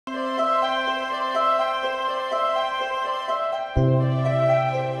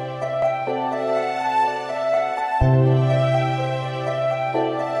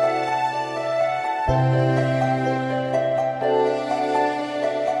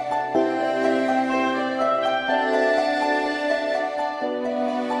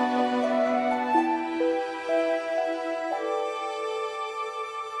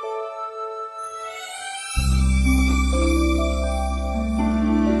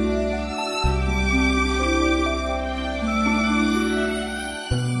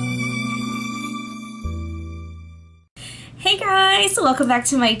guys, welcome back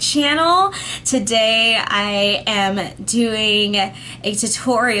to my channel. Today I am doing a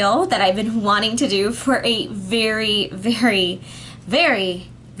tutorial that I've been wanting to do for a very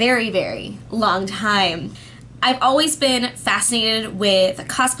long time. I've always been fascinated with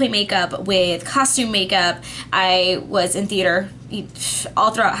cosplay makeup, with costume makeup. I was in theater all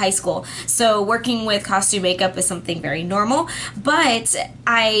throughout high school, so working with costume makeup is something very normal, but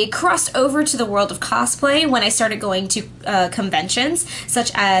I crossed over to the world of cosplay when I started going to conventions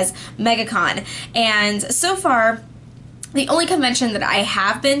such as MegaCon, and so far the only convention that I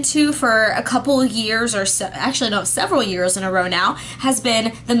have been to for a couple years, or so, actually no, several years in a row now, has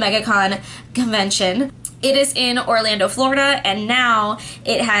been the MegaCon convention. It is in Orlando, Florida, and now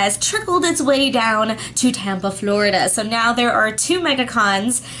it has trickled its way down to Tampa, Florida. So now there are 2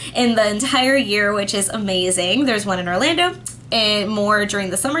 MegaCons in the entire year, which is amazing. There's one in Orlando, and more during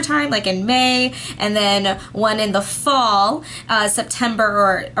the summertime, like in May, and then one in the fall, September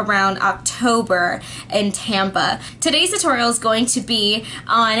or around October in Tampa. Today's tutorial is going to be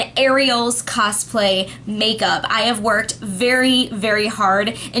on Ariel's cosplay makeup. I have worked very hard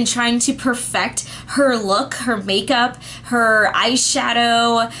in trying to perfect her look, her makeup, her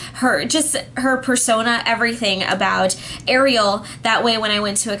eyeshadow, her persona, everything about Ariel. That way when I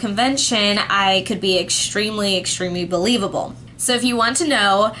went to a convention, I could be extremely believable. So if you want to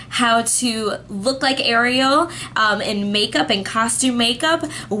know how to look like Ariel in makeup and costume makeup,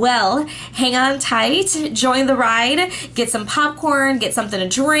 well, hang on tight, join the ride, get some popcorn, get something to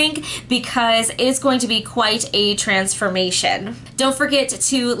drink, because it's going to be quite a transformation. Don't forget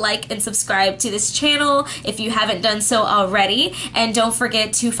to like and subscribe to this channel if you haven't done so already, and don't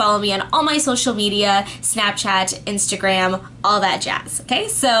forget to follow me on all my social media, Snapchat, Instagram, all that jazz, okay?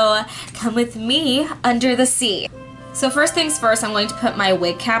 So come with me under the sea. So first things first, I'm going to put my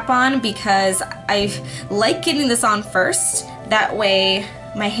wig cap on because I like getting this on first. That way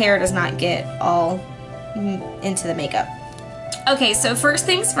my hair does not get all into the makeup. Okay, so first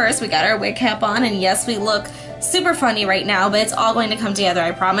things first, we got our wig cap on, and yes, we look super funny right now, but it's all going to come together,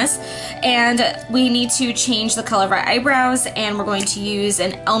 I promise. And we need to change the color of our eyebrows, and we're going to use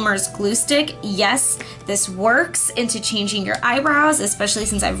an Elmer's glue stick. Yes, this works into changing your eyebrows, especially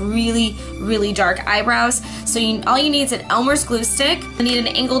since I have really dark eyebrows. So all you need is an Elmer's glue stick. You need an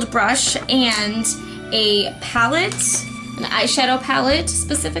angled brush and a palette, an eyeshadow palette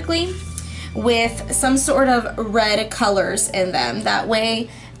specifically, with some sort of red colors in them. That way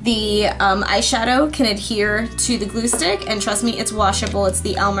the eyeshadow can adhere to the glue stick, and trust me, it's washable. It's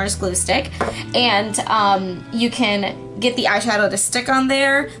the Elmer's glue stick, and you can get the eyeshadow to stick on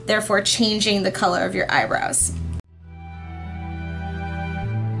there, therefore changing the color of your eyebrows.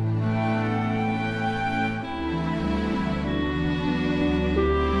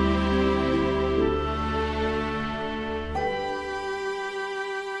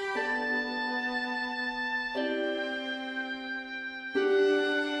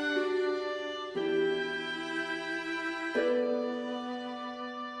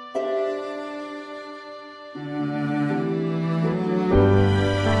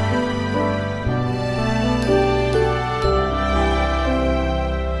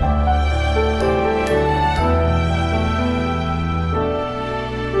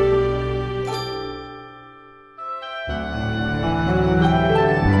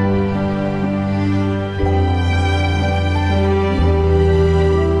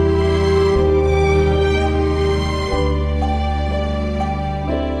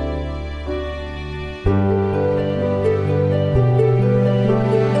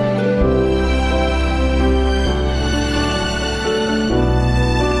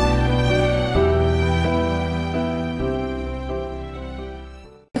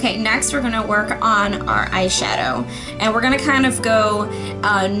 Okay, next we're going to work on our eyeshadow, and we're going to kind of go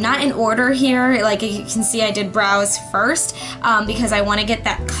not in order here. Like you can see, I did brows first because I want to get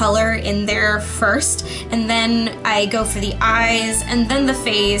that color in there first, and then I go for the eyes and then the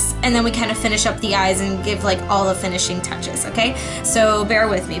face, and then we kind of finish up the eyes and give like all the finishing touches, okay? So bear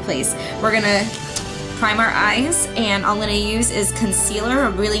with me, please. We're going to prime our eyes, and all I'm going to use is concealer, a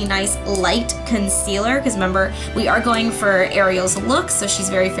really nice light concealer, because remember, we are going for Ariel's look, so she's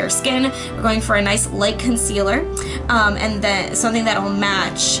very fair skin. We're going for a nice light concealer, and then something that will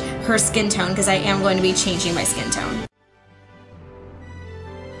match her skin tone, because I am going to be changing my skin tone.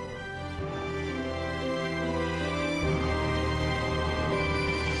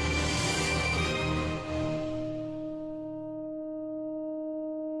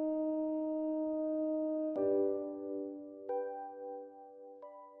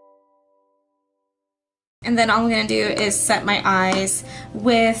 And then all I'm going to do is set my eyes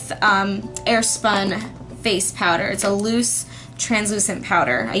with Airspun face powder. It's a loose translucent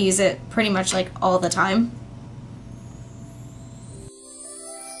powder. I use it pretty much like all the time.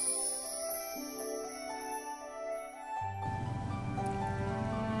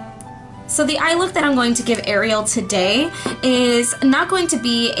 So the eye look that I'm going to give Ariel today is not going to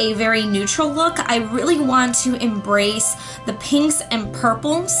be a very neutral look. I really want to embrace the pinks and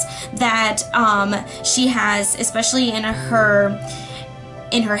purples that she has, especially in her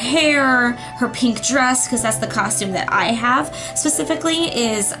hair, her pink dress, because that's the costume that I have specifically,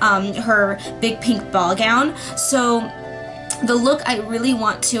 is her big pink ball gown. So the look I really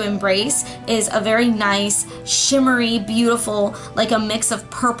want to embrace is a very nice, shimmery, beautiful, like a mix of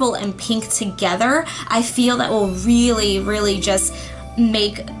purple and pink together. I feel that will really, really just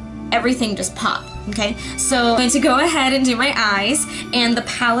make everything just pop. Okay, so I'm going to go ahead and do my eyes, and the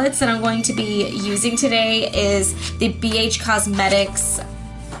palettes that I'm going to be using today is the BH Cosmetics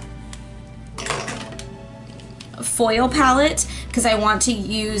foil palette, because I want to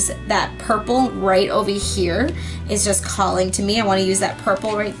use that purple right over here. It's just calling to me. I want to use that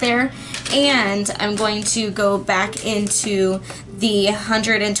purple right there. And I'm going to go back into the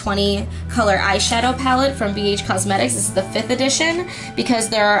 120 color eyeshadow palette from BH Cosmetics. This is the 5th edition, because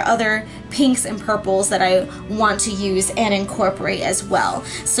there are other pinks and purples that I want to use and incorporate as well.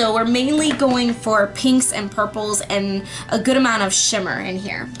 So we're mainly going for pinks and purples and a good amount of shimmer in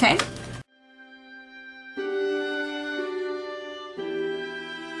here, okay?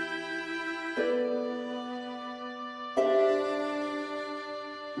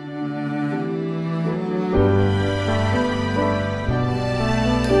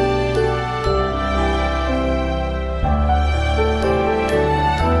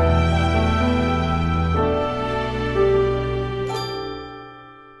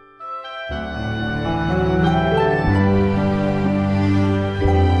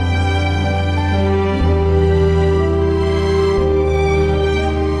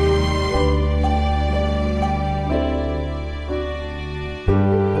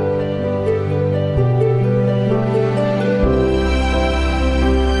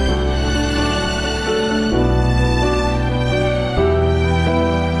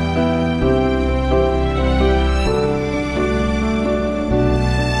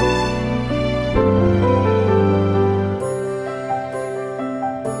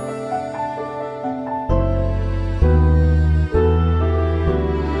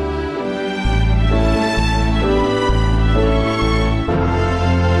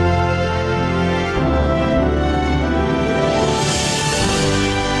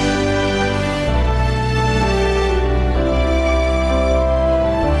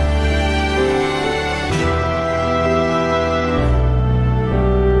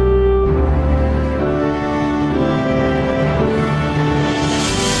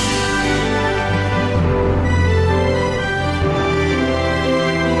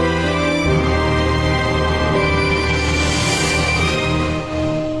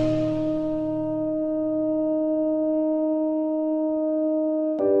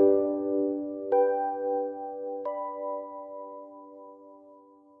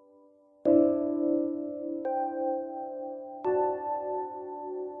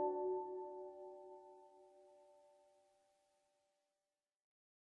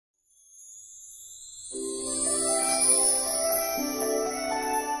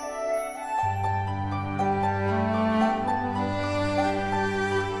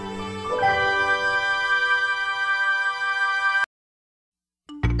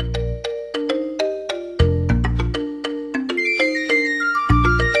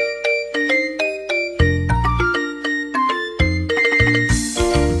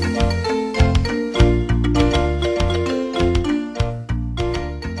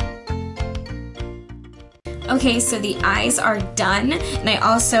 Okay, so the eyes are done, and I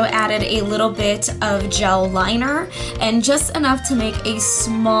also added a little bit of gel liner and just enough to make a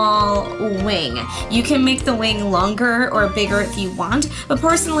small wing. You can make the wing longer or bigger if you want, but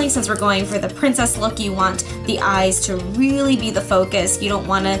personally, since we're going for the princess look, you want the eyes to really be the focus. You don't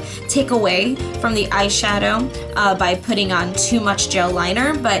want to take away from the eyeshadow by putting on too much gel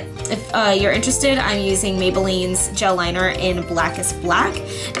liner, but if you're interested, I'm using Maybelline's gel liner in Blackest Black.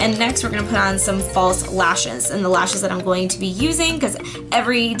 And next we're going to put on some false lashes, and the lashes that I'm going to be using, because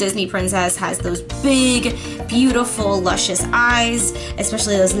every Disney princess has those big, beautiful, luscious eyes,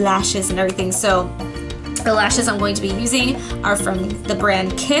 especially those lashes and everything. So the lashes I'm going to be using are from the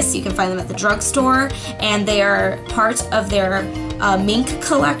brand Kiss. You can find them at the drugstore, and they are part of their Mink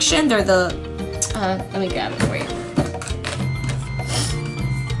collection. They're the, let me grab it for you.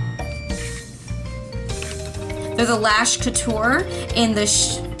 They're the Lash Couture in the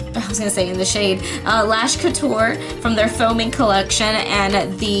I was gonna say in the shade, Lash Couture from their foaming collection,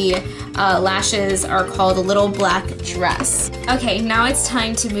 and the lashes are called Little Black Dress. Okay, now it's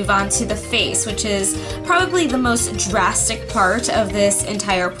time to move on to the face, which is probably the most drastic part of this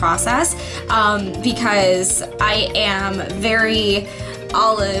entire process, because I am very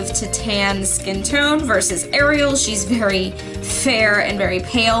olive to tan skin tone versus Ariel. She's very fair and very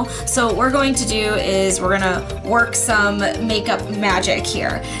pale. So what we're going to do is we're gonna work some makeup magic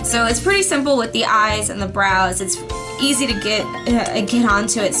here. So it's pretty simple with the eyes and the brows. It's easy to get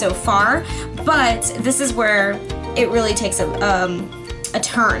onto it so far, but this is where it really takes a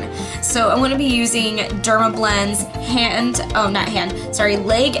turn. So I'm going to be using Dermablend's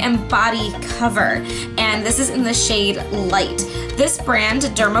leg and body cover, and this is in the shade Light. This brand,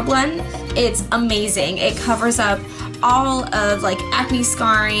 Dermablend, it's amazing. It covers up all of like acne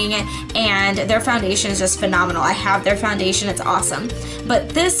scarring, and their foundation is just phenomenal. I have their foundation, it's awesome. But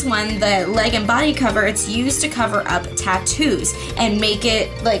this one, the leg and body cover, it's used to cover up tattoos and make it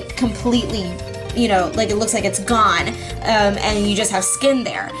like completely, you know, like it looks like it's gone, and you just have skin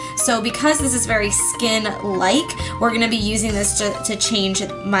there. So because this is very skin-like, we're going to be using this to change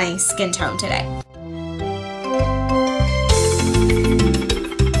my skin tone today.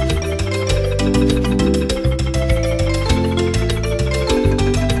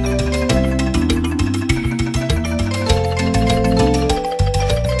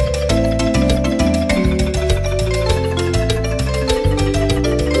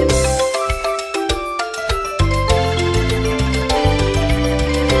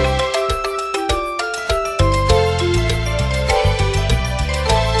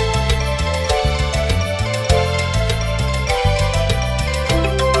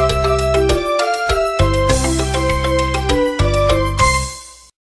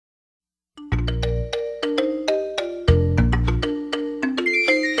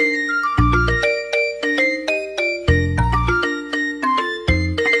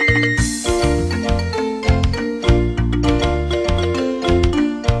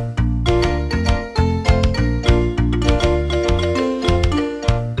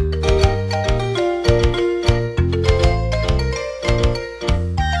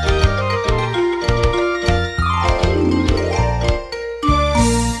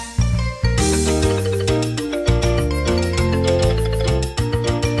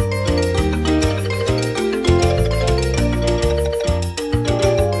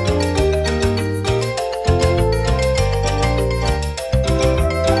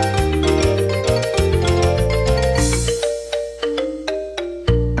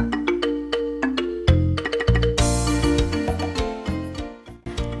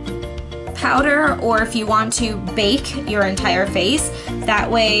 Powder, or if you want to bake your entire face, that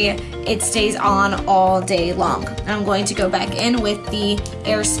way it stays on all day long. I'm going to go back in with the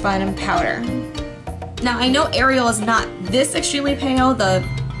Airspun powder. Now I know Ariel is not this extremely pale. The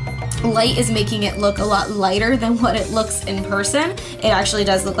light is making it look a lot lighter than what it looks in person. It actually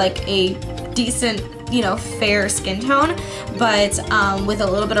does look like a decent, you know, fair skin tone, but with a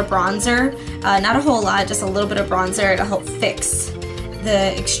little bit of bronzer, not a whole lot, just a little bit of bronzer, it'll help fix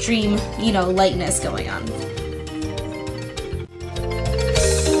the extreme, you know, lightness going on.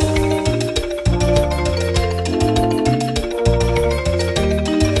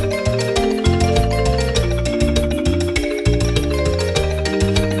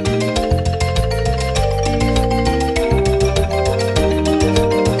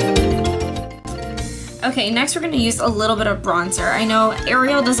 Okay, next we're going to use a little bit of bronzer. I know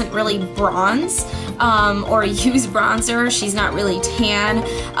Ariel doesn't really bronze or use bronzer. She's not really tan,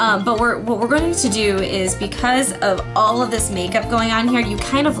 but what we're going to do is, because of all of this makeup going on here, you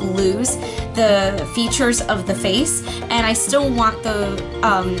kind of lose the features of the face, and I still want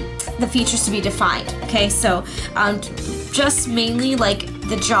the features to be defined. Okay, so just mainly like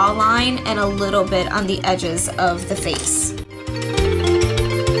the jawline and a little bit on the edges of the face.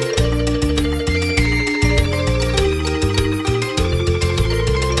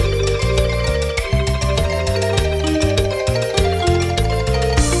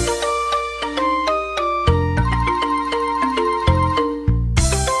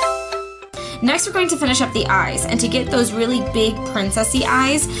 Next we're going to finish up the eyes, and to get those really big princessy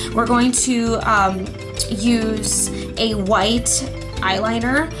eyes, we're going to use a white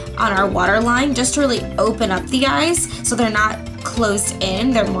eyeliner on our waterline just to really open up the eyes so they're not closed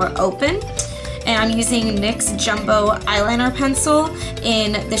in, they're more open. And I'm using NYX Jumbo Eyeliner Pencil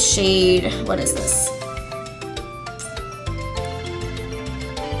in the shade, what is this?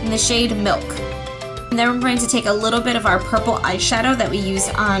 In the shade Milk. And then we're going to take a little bit of our purple eyeshadow that we use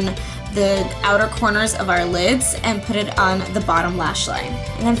on the outer corners of our lids and put it on the bottom lash line.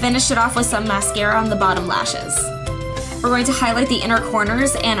 And then finish it off with some mascara on the bottom lashes. We're going to highlight the inner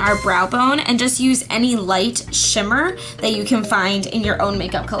corners and our brow bone and just use any light shimmer that you can find in your own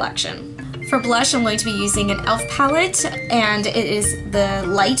makeup collection. For blush, I'm going to be using an e.l.f. palette, and it is the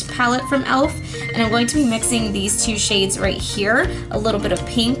light palette from e.l.f. And I'm going to be mixing these two shades right here, a little bit of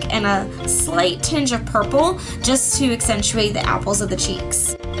pink and a slight tinge of purple, just to accentuate the apples of the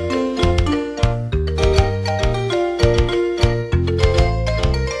cheeks.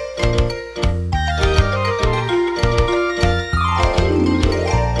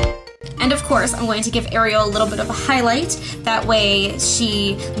 Of course, I'm going to give Ariel a little bit of a highlight, that way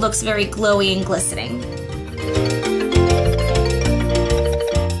she looks very glowy and glistening.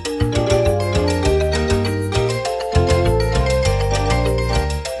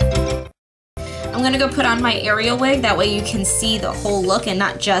 I'm gonna go put on my Ariel wig, that way you can see the whole look and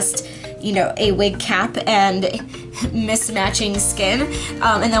not just, you know, a wig cap and mismatching skin,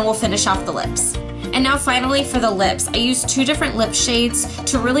 and then we'll finish off the lips. And now finally for the lips, I used two different lip shades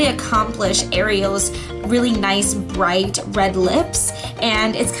to really accomplish Ariel's really nice bright red lips,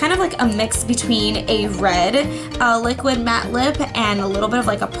 and it's kind of like a mix between a red liquid matte lip and a little bit of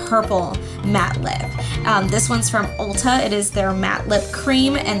like a purple matte lip. This one's from Ulta. It is their matte lip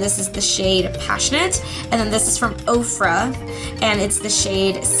cream, and this is the shade Passionate, and then this is from Ofra, and it's the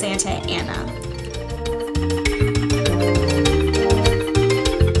shade Santa Ana.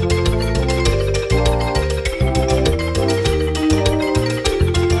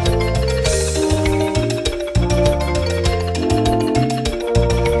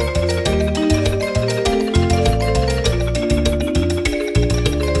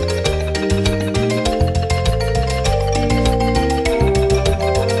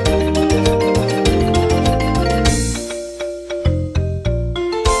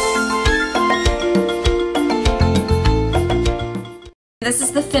 This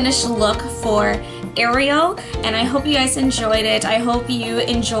is the finished look for Ariel, and I hope you guys enjoyed it. I hope you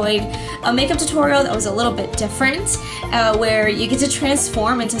enjoyed a makeup tutorial that was a little bit different, where you get to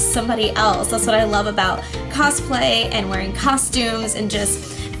transform into somebody else. That's what I love about cosplay and wearing costumes, and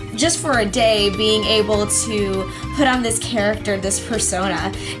just for a day being able to put on this character, this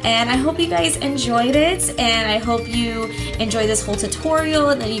persona. And I hope you guys enjoyed it, and I hope you enjoy this whole tutorial,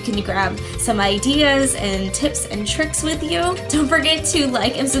 and then you can grab some ideas and tips and tricks with you. Don't forget to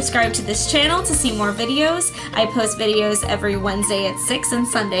like and subscribe to this channel to see more videos. I post videos every Wednesday at 6 and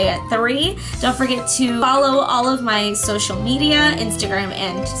Sunday at 3. Don't forget to follow all of my social media, Instagram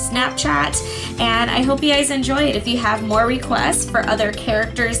and Snapchat, and I hope you guys enjoy it. If you have more requests for other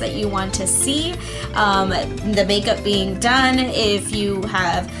characters that you want to see, the makeup being done, if you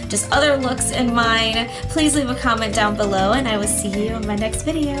have just other looks in mind, please leave a comment down below, and I will see you in my next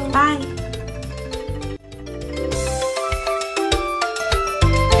video. Bye!